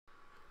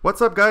What's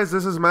up guys,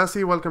 this is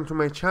Masi, welcome to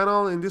my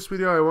channel. In this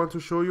video I want to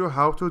show you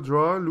how to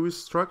draw Lewis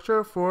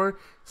structure for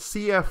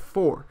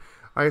CF4.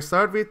 I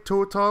start with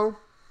total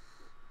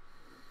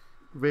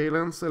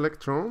valence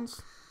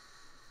electrons.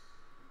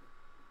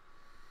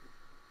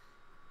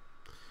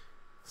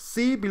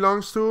 C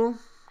belongs to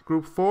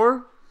group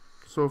 4,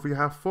 so if we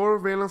have 4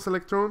 valence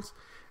electrons,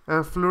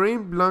 and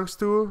fluorine belongs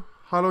to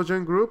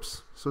halogen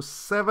groups, so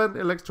 7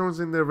 electrons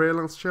in the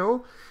valence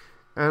shell,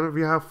 and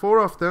we have 4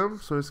 of them,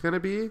 so it's going to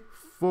be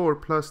 4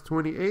 plus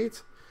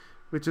 28,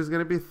 which is going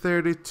to be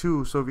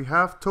 32. So we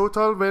have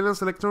total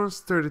valence electrons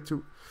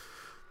 32.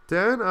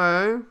 Then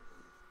I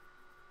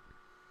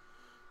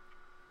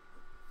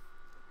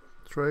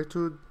try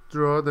to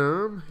draw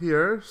them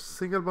here.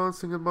 Single bond,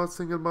 single bond,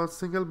 single bond,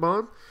 single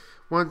bond.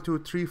 1, 2,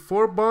 3,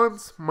 4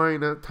 bonds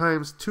minus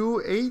times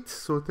 2, 8.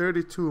 So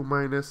 32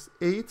 minus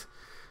 8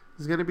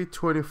 is going to be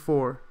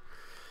 24.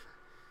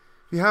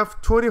 We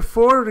have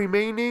 24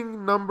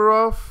 remaining number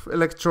of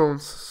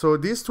electrons. So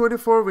these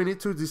 24 we need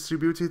to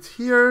distribute it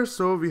here.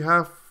 So we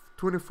have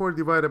 24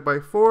 divided by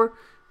 4.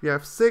 We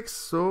have 6.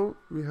 So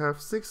we have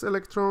 6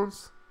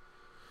 electrons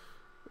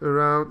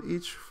around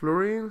each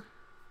fluorine.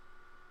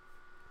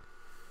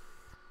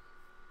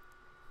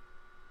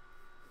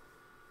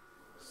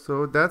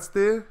 So that's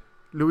the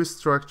Lewis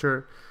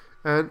structure.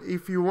 And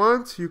if you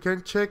want, you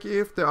can check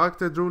if the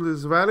octet rule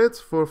is valid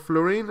for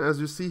fluorine. As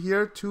you see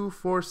here, 2,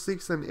 4,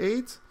 6, and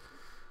 8.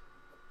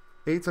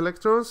 8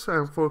 electrons,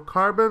 and for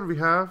carbon we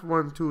have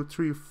 1, 2,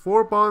 3,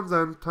 4 bonds,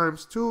 and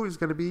times 2 is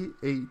going to be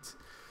 8.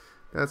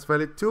 That's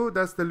valid too.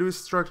 That's the Lewis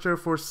structure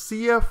for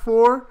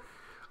CF4.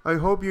 I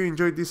hope you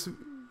enjoyed this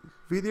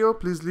video.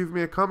 Please leave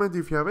me a comment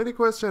if you have any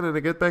question, and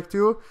I'll get back to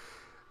you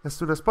as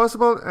soon as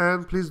possible.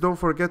 And please don't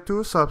forget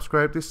to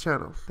subscribe this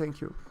channel.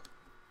 Thank you.